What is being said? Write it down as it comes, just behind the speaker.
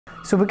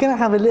So we're going to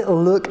have a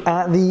little look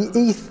at the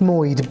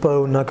ethmoid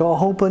bone. I've got a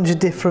whole bunch of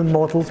different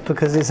models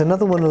because it's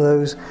another one of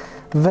those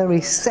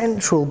very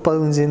central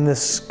bones in the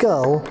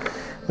skull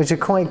which are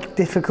quite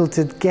difficult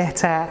to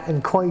get at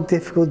and quite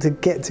difficult to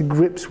get to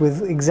grips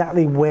with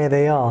exactly where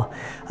they are.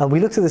 And we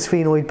looked at the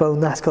sphenoid bone,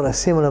 that's got a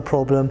similar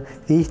problem.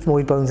 The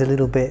ethmoid bone's a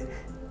little bit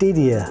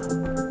diddier.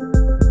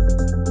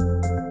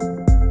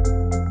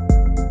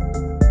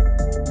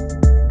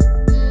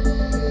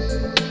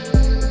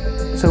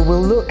 So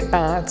we'll look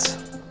at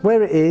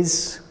where it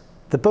is,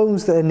 the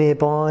bones that are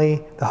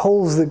nearby, the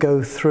holes that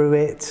go through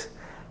it,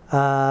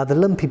 the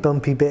lumpy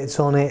bumpy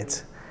bits on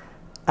it,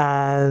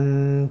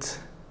 and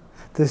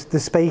the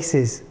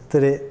spaces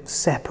that it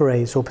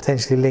separates or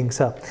potentially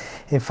links up.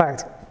 In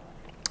fact,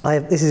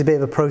 this is a bit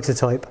of a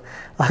prototype.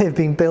 I have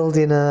been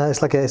building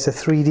it's a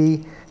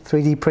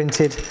 3D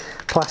printed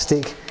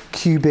plastic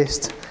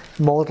cubist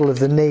model of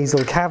the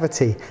nasal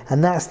cavity,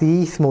 and that's the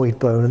ethmoid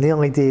bone. And the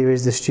idea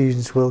is the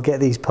students will get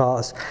these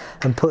parts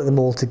and put them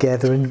all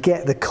together and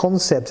get the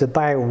concept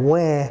about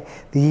where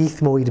the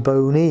ethmoid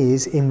bone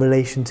is in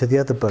relation to the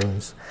other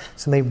bones.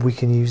 So maybe we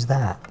can use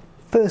that.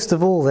 First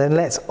of all then,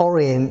 let's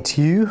orient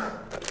you.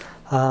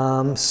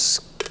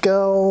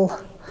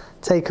 Skull,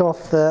 take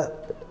off the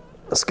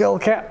skull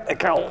cap,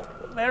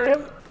 there we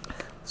go.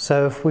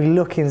 So if we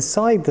look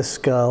inside the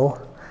skull,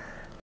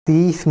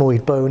 the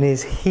ethmoid bone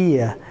is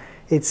here.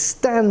 It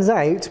stands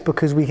out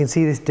because we can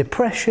see this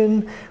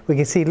depression, we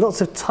can see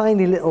lots of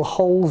tiny little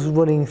holes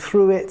running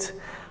through it,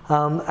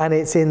 and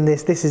it's in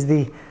this is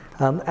the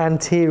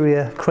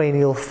anterior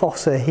cranial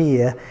fossa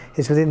here.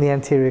 It's within the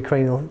anterior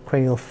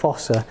cranial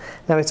fossa.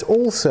 Now it's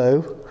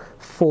also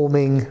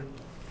forming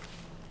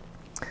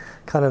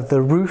kind of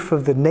the roof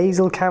of the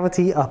nasal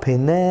cavity up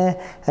in there,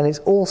 and it's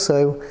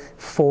also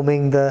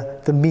forming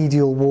the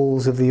medial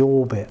walls of the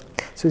orbit.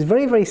 So it's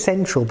very, very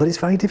central, but it's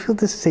very difficult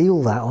to see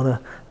all that on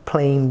a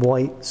plain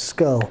white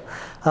skull.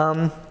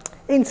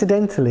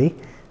 Incidentally,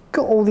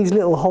 got all these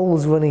little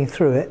holes running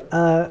through it.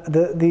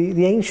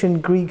 The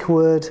ancient Greek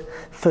word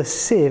for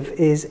sieve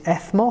is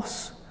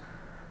ethmos,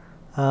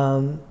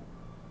 and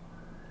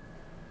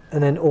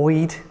then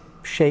oid,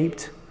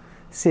 shaped,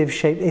 sieve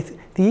shaped.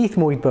 The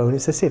ethmoid bone,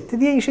 it's a sieve. Did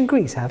the ancient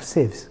Greeks have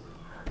sieves?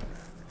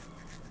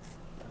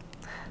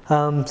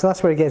 So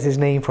that's where it gets its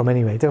name from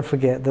anyway. Don't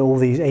forget that all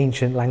these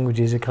ancient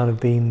languages are kind of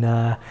been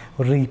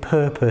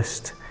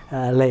repurposed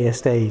later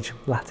stage,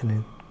 Latin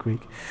and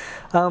Greek.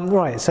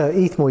 Right, so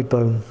ethmoid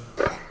bone.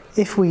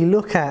 If we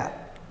look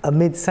at a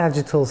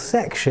mid-sagittal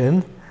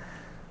section,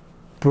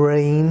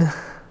 brain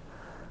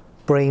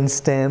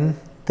stem,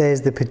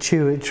 there's the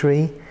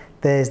pituitary,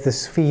 there's the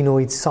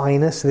sphenoid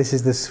sinus, so this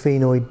is the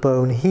sphenoid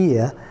bone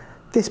here.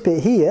 This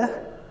bit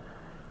here,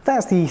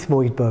 that's the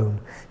ethmoid bone.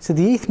 So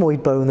the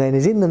ethmoid bone then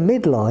is in the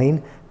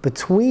midline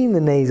between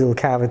the nasal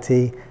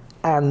cavity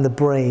and the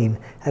brain,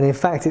 and in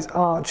fact it's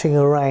arching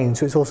around,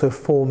 so it's also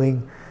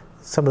forming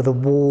some of the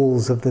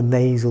walls of the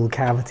nasal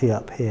cavity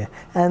up here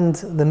and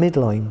the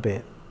midline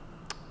bit.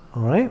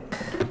 All right,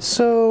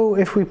 so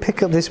if we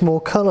pick up this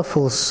more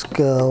colourful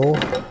skull,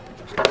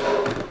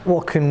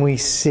 what can we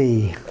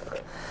see?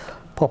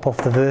 Pop off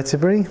the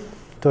vertebrae.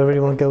 Do I really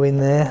want to go in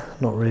there?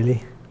 Not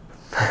really.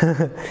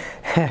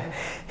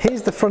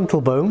 Here's the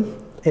frontal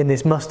bone in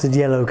this mustard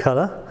yellow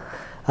colour.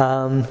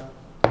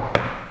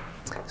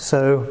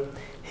 So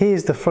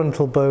here's the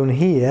frontal bone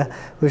here,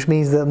 which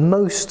means that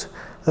most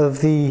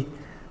of the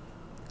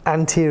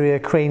anterior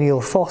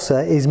cranial fossa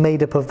is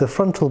made up of the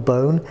frontal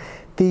bone.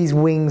 These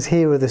wings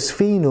here are the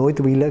sphenoid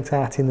that we looked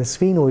at in the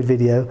sphenoid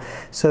video.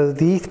 So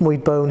the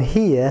ethmoid bone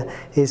here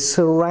is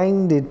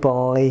surrounded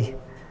by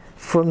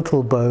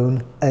frontal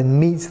bone and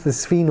meets the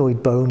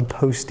sphenoid bone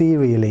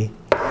posteriorly.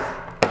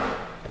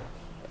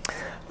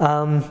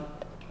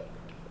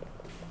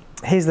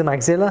 Here's the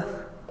maxilla,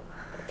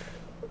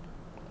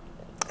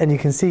 and you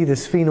can see the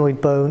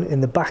sphenoid bone in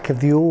the back of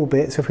the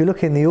orbit. So if we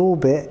look in the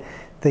orbit,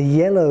 the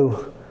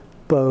yellow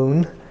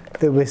bone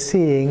that we're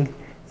seeing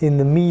in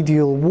the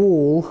medial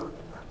wall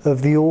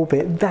of the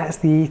orbit, that's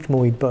the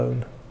ethmoid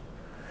bone.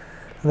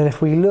 And then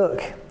if we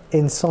look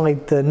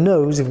inside the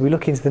nose, if we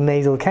look into the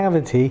nasal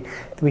cavity,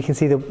 we can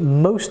see that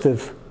most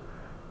of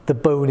the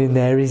bone in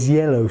there is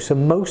yellow. So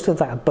most of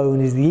that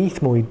bone is the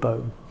ethmoid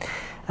bone.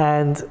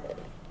 And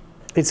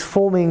it's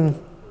forming,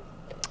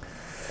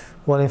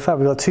 well, in fact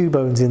we've got two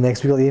bones in there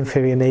because we've got the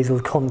inferior nasal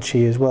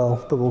conchae as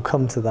well, but we'll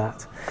come to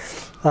that.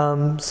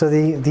 So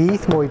the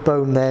ethmoid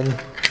bone then,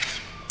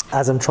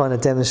 as I'm trying to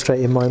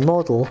demonstrate in my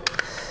model,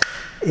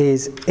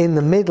 is in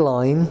the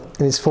midline,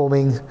 and it's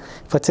forming,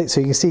 so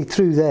you can see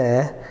through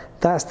there,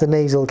 that's the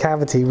nasal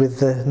cavity with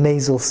the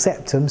nasal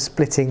septum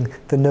splitting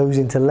the nose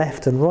into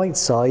left and right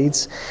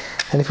sides.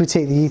 And if we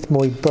take the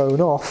ethmoid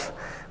bone off,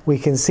 we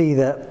can see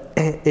that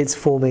it's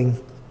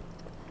forming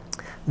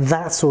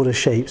that sort of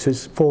shape. So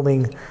it's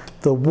forming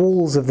the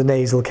walls of the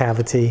nasal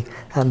cavity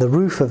and the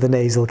roof of the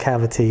nasal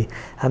cavity,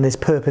 and this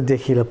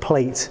perpendicular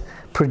plate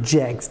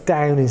projects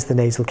down into the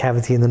nasal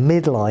cavity in the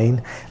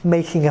midline,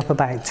 making up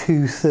about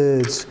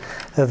 2/3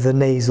 of the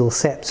nasal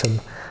septum.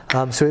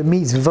 So it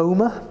meets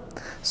vomer.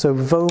 So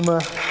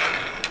vomer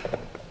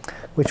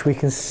which we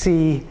can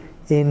see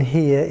in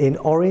here in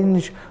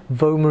orange.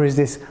 Vomer is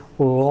this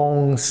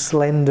long,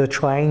 slender,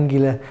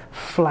 triangular,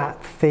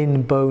 flat,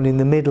 thin bone in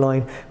the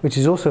midline, which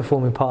is also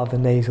forming part of the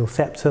nasal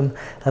septum,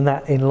 and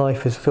that in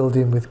life is filled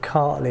in with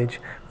cartilage,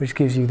 which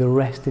gives you the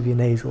rest of your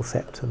nasal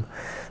septum.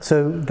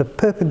 So the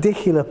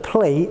perpendicular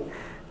plate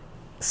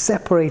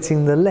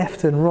separating the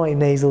left and right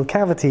nasal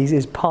cavities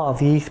is part of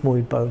the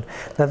ethmoid bone.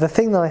 Now the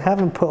thing that I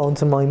haven't put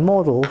onto my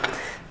model,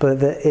 but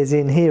that is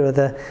in here,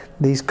 are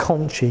these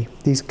conchae,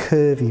 these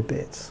curvy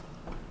bits.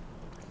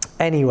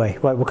 Anyway,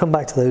 right, we'll come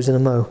back to those in a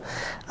mo.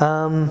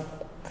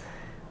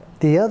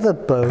 The other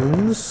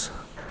bones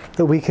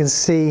that we can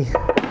see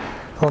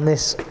on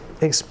this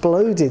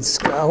exploded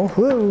skull,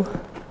 whoa.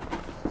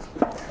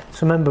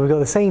 So remember, we've got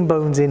the same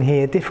bones in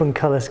here, different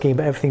colour scheme,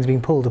 but everything's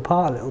been pulled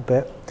apart a little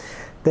bit.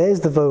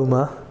 There's the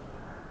vomer.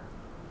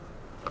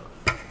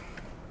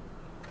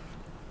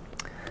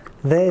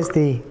 There's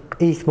the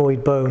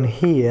ethmoid bone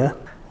here,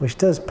 which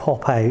does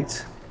pop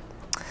out.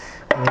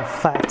 And in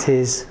fact,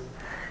 this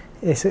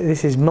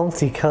is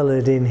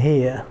multicoloured in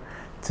here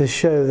to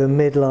show the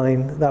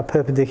midline, that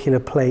perpendicular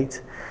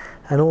plate,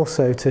 and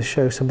also to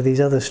show some of these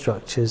other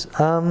structures.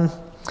 But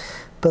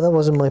that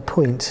wasn't my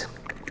point.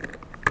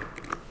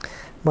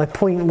 My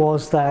point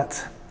was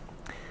that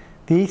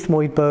the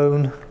ethmoid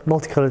bone,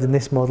 multicoloured in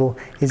this model,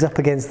 is up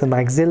against the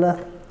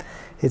maxilla.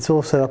 It's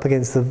also up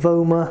against the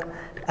vomer,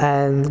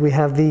 and we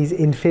have these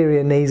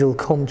inferior nasal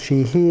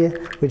conchae here,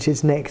 which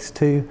it's next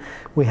to.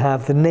 We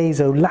have the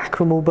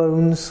nasolacrimal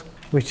bones,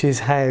 which is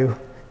how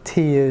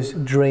tears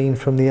drain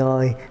from the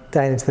eye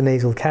down into the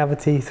nasal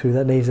cavity through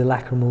that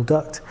nasolacrimal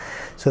duct.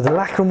 So the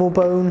lacrimal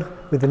bone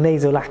with the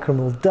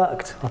nasolacrimal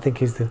duct, I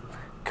think, is the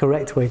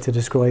correct way to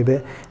describe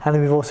it. And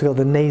then we've also got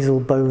the nasal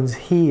bones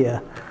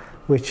here,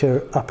 which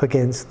are up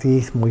against the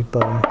ethmoid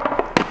bone.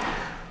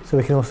 So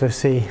we can also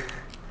see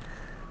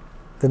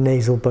the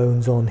nasal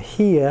bones on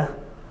here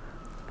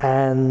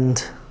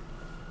and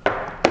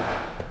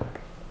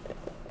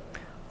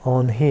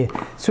on here.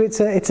 So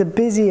it's a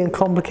busy and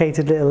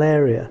complicated little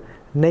area.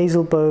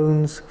 Nasal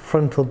bones,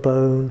 frontal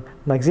bone,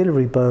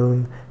 maxillary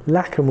bone,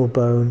 lacrimal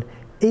bone,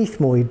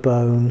 ethmoid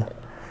bone,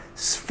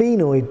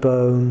 sphenoid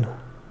bone,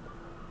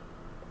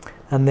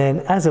 and then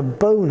as a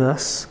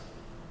bonus,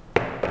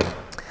 do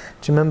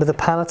you remember the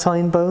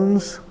palatine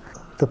bones?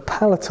 The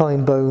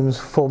palatine bones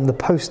form the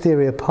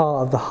posterior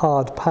part of the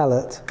hard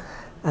palate,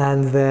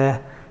 and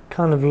they're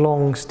kind of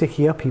long,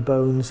 sticky uppy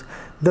bones.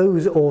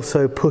 Those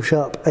also push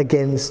up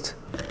against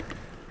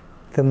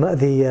the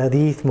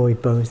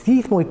ethmoid bones.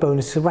 The ethmoid bone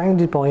is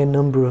surrounded by a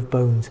number of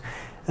bones,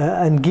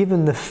 and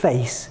given the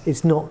face,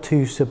 it's not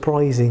too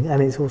surprising,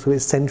 and it's also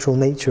its central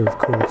nature, of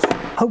course.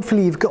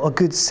 Hopefully you've got a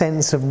good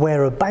sense of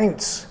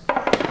whereabouts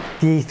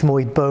the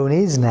ethmoid bone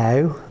is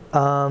now.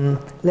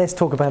 Let's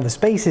talk about the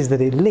spaces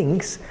that it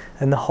links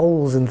and the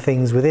holes and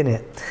things within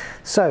it.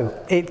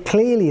 So it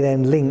clearly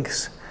then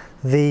links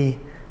the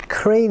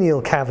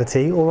cranial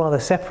cavity, or rather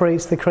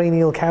separates the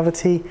cranial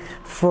cavity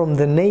from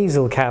the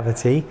nasal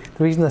cavity.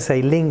 The reason I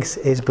say links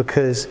is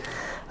because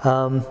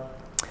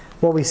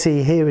what we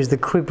see here is the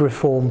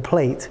cribriform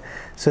plate.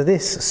 So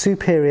this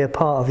superior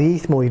part of the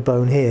ethmoid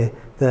bone here,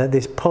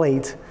 this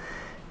plate,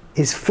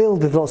 is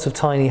filled with lots of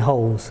tiny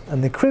holes,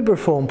 and the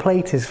cribriform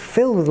plate is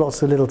filled with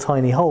lots of little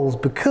tiny holes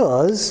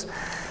because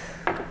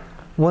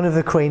one of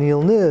the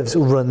cranial nerves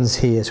runs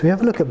here. So we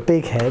have a look at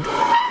big head.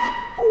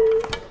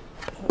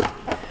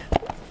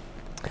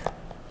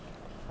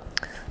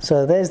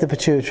 So there's the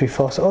pituitary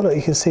fossa. Oh look,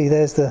 you can see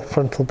there's the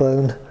frontal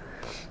bone.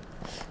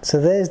 So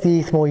there's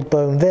the ethmoid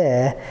bone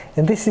there,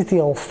 and this is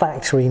the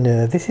olfactory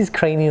nerve. This is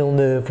cranial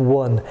nerve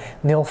 1.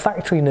 And the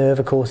olfactory nerve,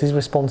 of course, is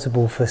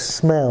responsible for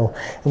smell.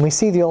 And we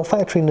see the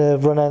olfactory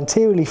nerve run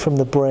anteriorly from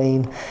the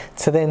brain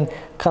to then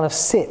kind of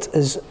sit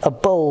as a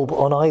bulb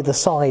on either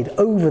side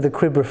over the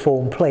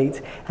cribriform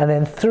plate, and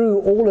then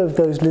through all of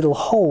those little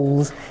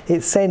holes,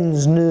 it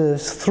sends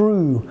nerves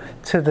through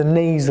to the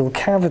nasal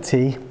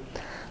cavity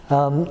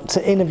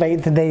to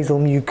innervate the nasal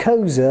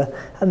mucosa,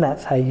 and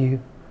that's how you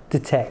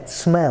detect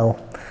smell.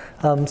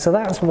 So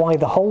that's why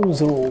the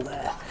holes are all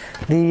there.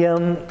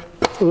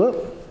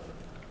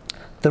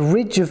 The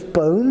ridge of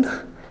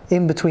bone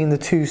in between the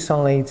two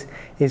sides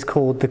is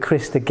called the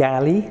crista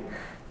galli,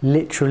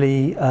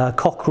 literally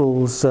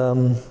cockerel's,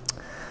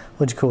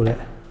 what do you call it?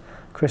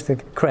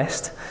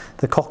 Crest.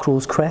 The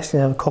cockerel's crest, you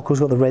know, cockerel's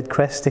got the red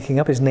crest sticking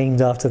up, is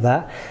named after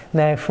that.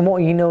 Now, from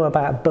what you know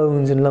about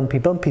bones and lumpy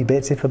bumpy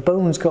bits, if a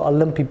bone's got a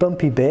lumpy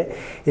bumpy bit,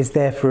 it's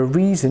there for a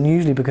reason,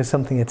 usually because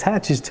something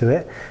attaches to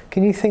it.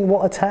 Can you think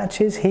what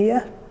attaches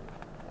here?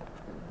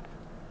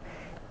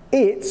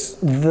 It's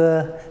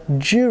the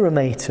dura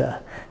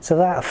mater. So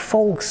that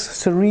falx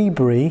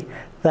cerebri,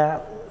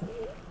 that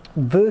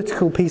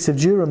vertical piece of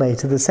dura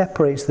mater that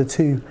separates the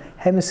two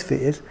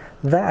hemispheres,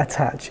 that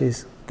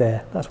attaches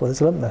there. That's why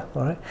there's a lump there.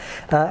 All right.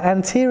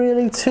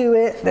 Anteriorly to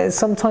it, there's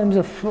sometimes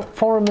a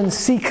foramen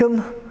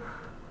cecum,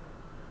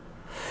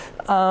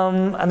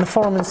 and the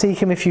foramen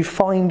cecum, if you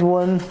find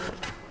one,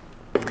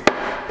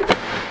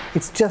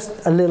 it's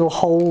just a little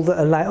hole that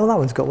allows. Oh, that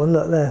one's got one.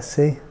 Look there.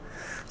 See.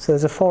 So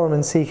there's a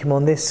foramen cecum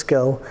on this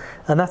skull,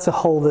 and that's a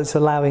hole that's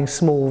allowing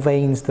small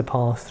veins to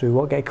pass through,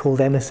 what get called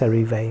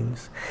emissary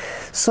veins.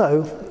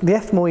 So the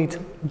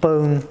ethmoid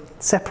bone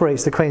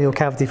separates the cranial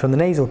cavity from the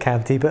nasal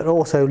cavity, but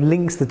also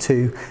links the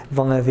two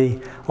via the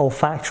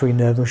olfactory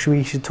nerve. And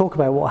we should talk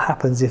about what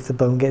happens if the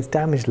bone gets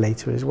damaged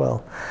later as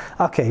well.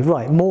 Okay,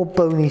 right, more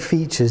bony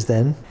features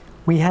then.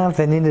 We have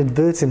then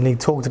inadvertently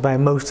talked about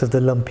most of the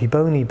lumpy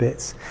bony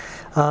bits.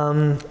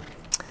 The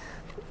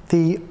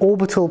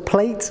orbital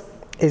plate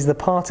is the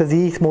part of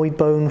the ethmoid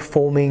bone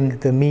forming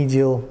the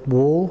medial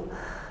wall.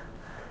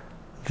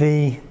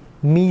 The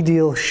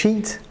medial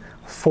sheet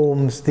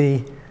forms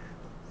the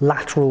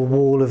lateral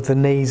wall of the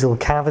nasal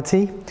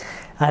cavity,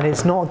 and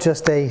it's not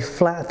just a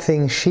flat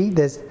thin sheet,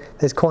 there's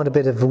quite a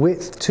bit of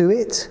width to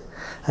it,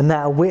 and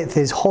that width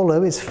is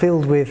hollow, it's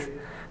filled with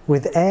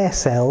air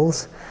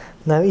cells.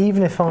 Now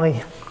even if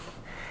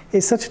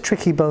it's such a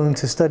tricky bone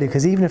to study,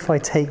 because even if I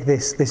take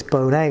this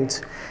bone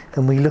out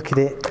and we look at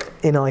it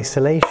in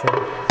isolation,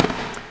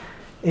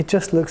 it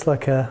just looks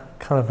like a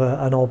kind of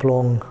an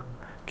oblong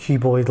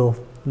cuboidal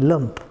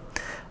lump.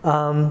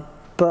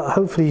 But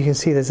hopefully you can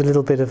see there's a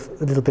little bit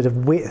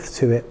of width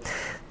to it.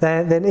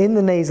 Then in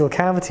the nasal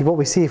cavity, what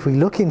we see if we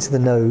look into the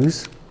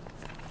nose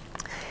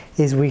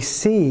is we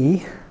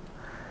see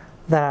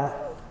that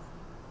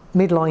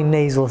midline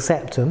nasal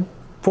septum,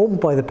 formed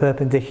by the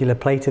perpendicular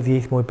plate of the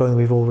ethmoid bone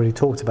we've already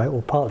talked about,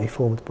 or partly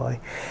formed by.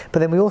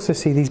 But then we also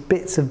see these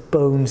bits of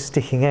bone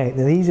sticking out.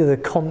 Now these are the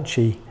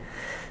conchae.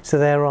 So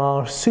there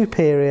are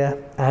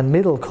superior and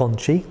middle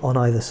conchae on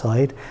either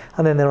side,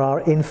 and then there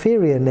are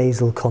inferior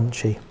nasal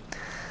conchae.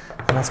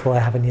 And that's why I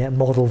haven't yet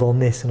modelled on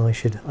this, and I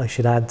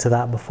should add to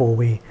that before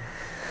we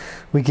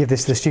give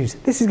this to the students.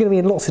 This is going to be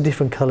in lots of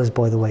different colours,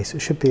 by the way, so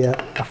it should be a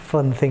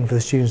fun thing for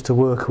the students to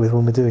work with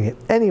when we're doing it.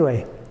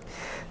 Anyway,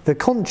 the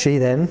conchae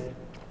then,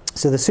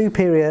 so the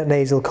superior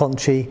nasal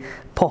conchae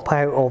pop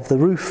out of the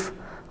roof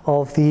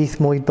of the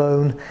ethmoid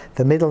bone,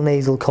 the middle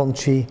nasal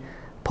conchae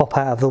pop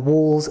out of the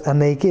walls,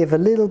 and they give a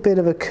little bit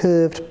of a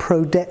curved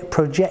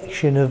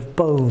projection of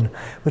bone,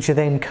 which are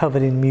then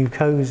covered in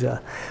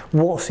mucosa.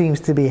 What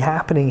seems to be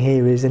happening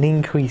here is an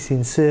increase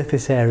in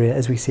surface area,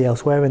 as we see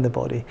elsewhere in the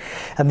body.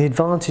 And the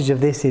advantage of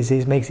this is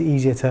it makes it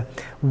easier to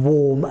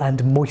warm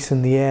and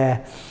moisten the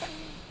air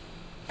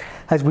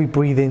as we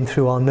breathe in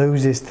through our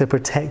noses to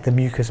protect the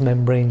mucous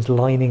membranes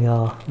lining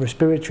our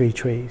respiratory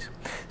trees.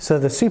 So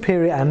the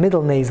superior and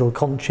middle nasal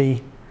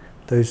conchae,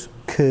 those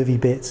curvy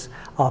bits,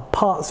 are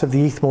parts of the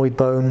ethmoid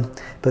bone,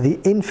 but the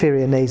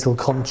inferior nasal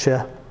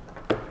concha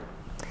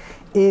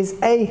is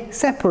a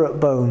separate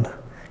bone.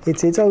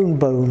 It's its own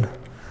bone,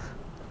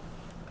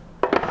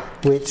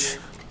 which,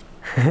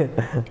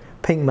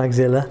 pink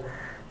maxilla,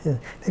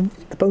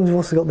 the bones have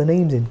also got the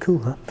names in,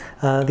 cool,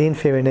 huh? The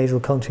inferior nasal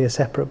conchae are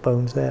separate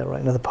bones there,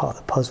 right, another part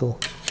of the puzzle.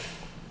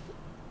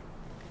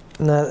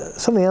 Now,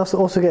 something else that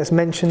also gets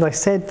mentioned, I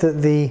said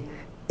that the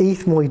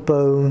ethmoid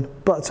bone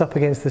butts up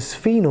against the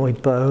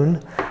sphenoid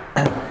bone,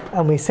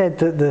 and we said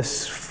that the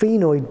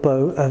sphenoid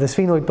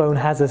bone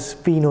has a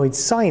sphenoid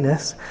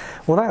sinus.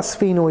 Well, that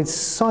sphenoid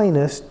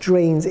sinus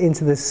drains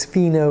into the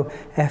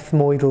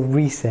spheno-ethmoidal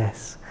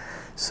recess.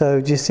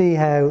 So do you see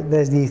how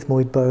there's the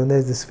ethmoid bone,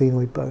 there's the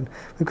sphenoid bone.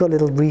 We've got a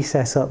little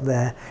recess up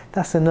there.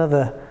 That's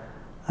another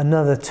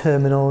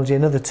terminology,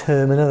 another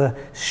term, another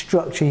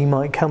structure you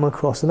might come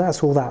across, and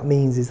that's all that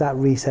means, is that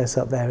recess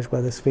up there is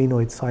where the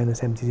sphenoid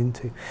sinus empties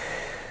into.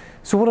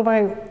 So what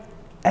about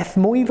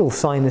ethmoidal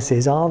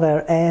sinuses? Are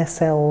there air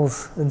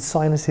cells and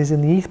sinuses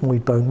in the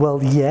ethmoid bone?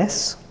 Well,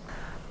 yes,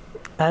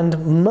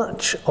 and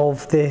much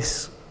of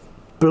this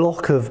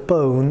block of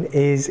bone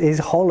is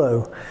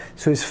hollow,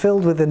 so it's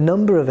filled with a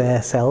number of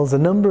air cells, a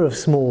number of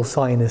small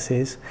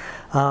sinuses.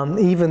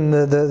 Even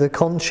the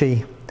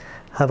conchae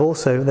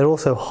they're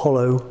also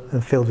hollow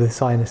and filled with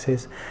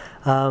sinuses,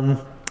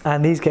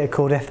 and these get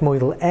called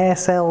ethmoidal air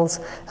cells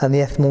and the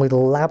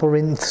ethmoidal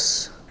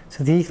labyrinths.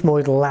 So the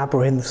ethmoidal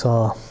labyrinths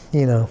are,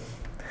 you know,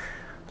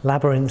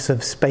 labyrinths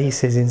of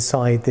spaces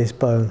inside this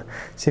bone.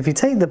 So if you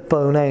take the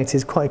bone out,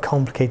 it's quite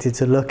complicated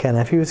to look at.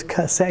 If you were to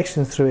cut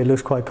sections through it, it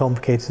looks quite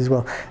complicated as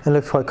well. It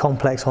looks quite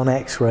complex on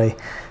X-ray,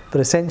 but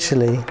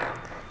essentially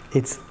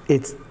it's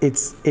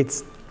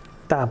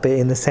that bit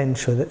in the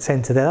centre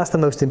there. That's the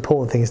most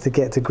important thing, is to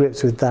get to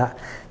grips with that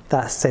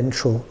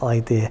central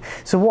idea.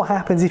 So what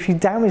happens if you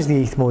damage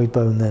the ethmoid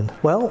bone then?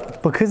 Well,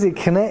 because it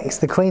connects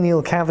the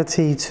cranial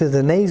cavity to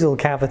the nasal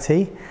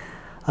cavity,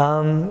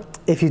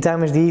 if you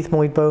damage the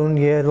ethmoid bone,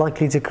 you're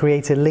likely to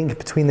create a link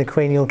between the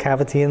cranial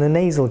cavity and the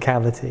nasal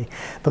cavity.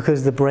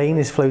 Because the brain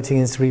is floating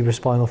in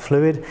cerebrospinal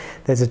fluid,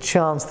 there's a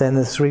chance then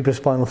that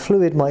cerebrospinal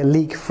fluid might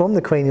leak from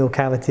the cranial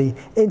cavity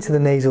into the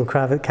nasal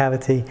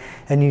cavity,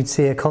 and you'd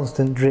see a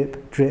constant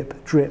drip,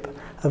 drip, drip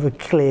of a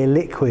clear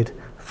liquid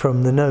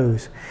from the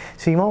nose.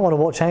 So you might want to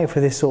watch out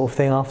for this sort of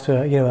thing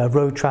after, you know, a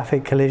road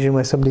traffic collision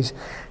where somebody's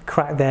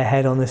cracked their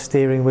head on the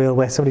steering wheel,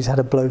 where somebody's had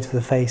a blow to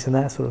the face and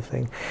that sort of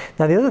thing.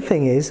 Now the other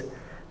thing is,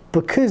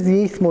 because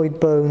the ethmoid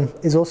bone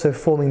is also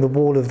forming the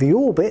wall of the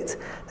orbit,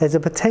 there's a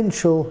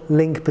potential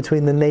link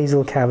between the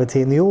nasal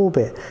cavity and the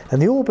orbit.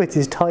 And the orbit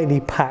is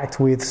tightly packed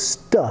with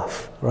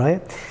stuff,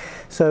 right?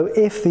 So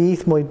if the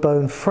ethmoid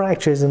bone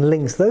fractures and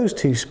links those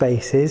two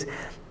spaces,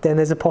 then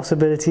there's a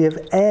possibility of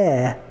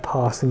air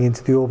passing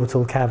into the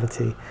orbital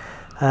cavity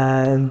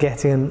and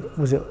getting an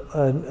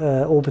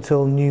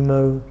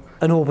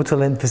orbital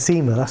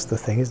emphysema, that's the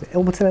thing, isn't it?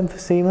 Orbital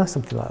emphysema,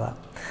 something like that.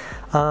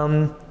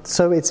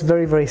 So it's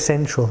very, very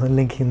central in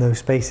linking those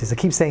spaces. I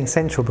keep saying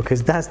central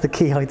because that's the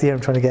key idea I'm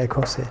trying to get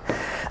across here.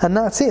 And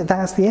that's it,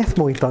 that's the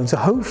ethmoid bone. So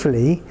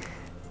hopefully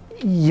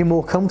you're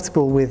more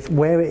comfortable with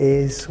where it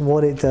is,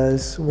 what it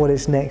does, what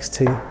it's next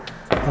to,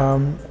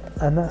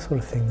 and that sort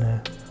of thing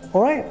there.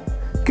 All right,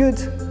 good.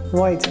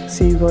 Right,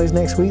 see you guys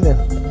next week then.